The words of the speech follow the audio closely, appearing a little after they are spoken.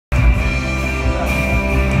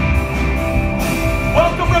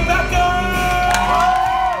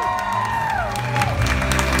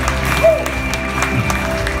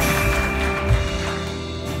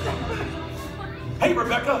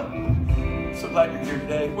so glad you're here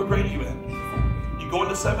today. What grade are you in? You going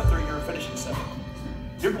to 7th or you're finishing 7th?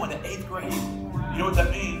 You're going to 8th grade. You know what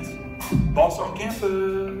that means? Boss on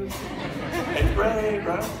campus. 8th grade,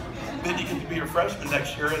 right? Then you get to be a freshman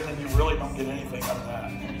next year, and then you really don't get anything out of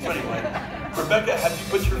that. So anyway, Rebecca, have you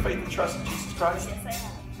put your faith and trust in Jesus Christ? Yes, I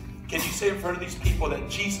have. Can you say in front of these people that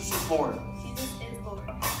Jesus is Lord? Jesus is Lord.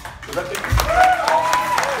 Rebecca,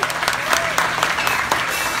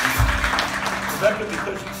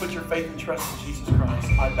 because you put your faith and trust in Jesus Christ,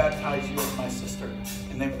 I baptize you as my sister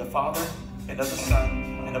in the name of the Father, and of the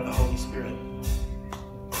Son, and of the Holy Spirit.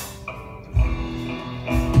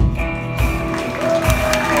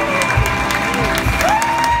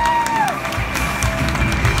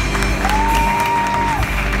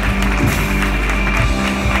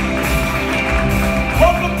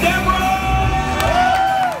 Welcome, Deborah!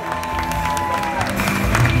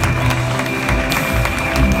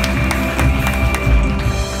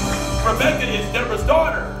 Becca is Deborah's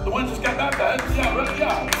daughter, the one that just got baptized. Yeah, right,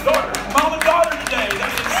 yeah, daughter. Mom and daughter today.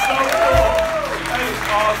 That is so cool. That is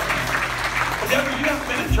awesome. Well, Deborah, you haven't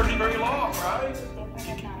been in church very long, right?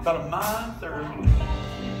 About a month or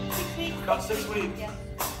 6 weeks. about 6 weeks. Yeah.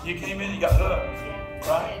 You came in, you got hooked,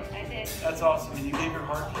 Yeah. right? I did. That's awesome. And you gave your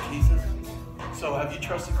heart to Jesus. So have you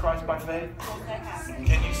trusted Christ by faith? Yes, I have.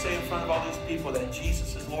 Can you say in front of all these people that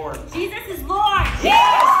Jesus is Lord? Jesus is Lord.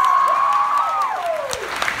 Yes!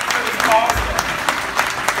 Awesome.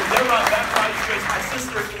 So Deborah, I baptize you as my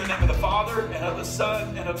sister in the name of the Father, and of the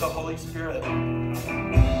Son, and of the Holy Spirit.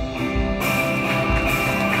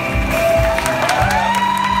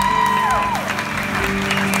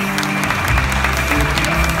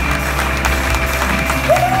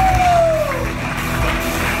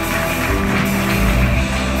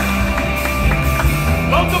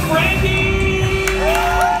 Welcome, Brandy!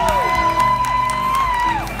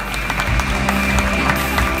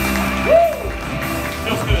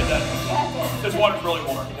 Feels good, doesn't it? This water's really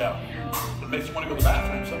warm, yeah. It makes you want to go to the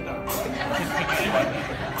bathroom sometimes. Anyway.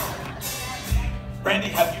 Brandy,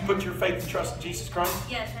 have you put your faith and trust in Jesus Christ?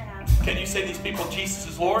 Yes, I have. Can you say to these people, Jesus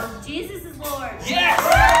is Lord? Jesus is Lord. Yes!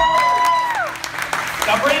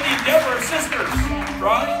 Now, Brandy and Deborah are sisters,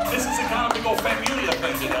 right? This is a kind of big old familia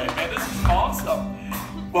thing today, man. This is awesome.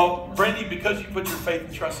 Well, Brandy, because you put your faith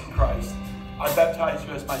and trust in Christ, I baptize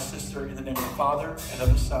you as my sister in the name of the Father, and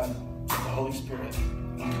of the Son, and of the Holy Spirit.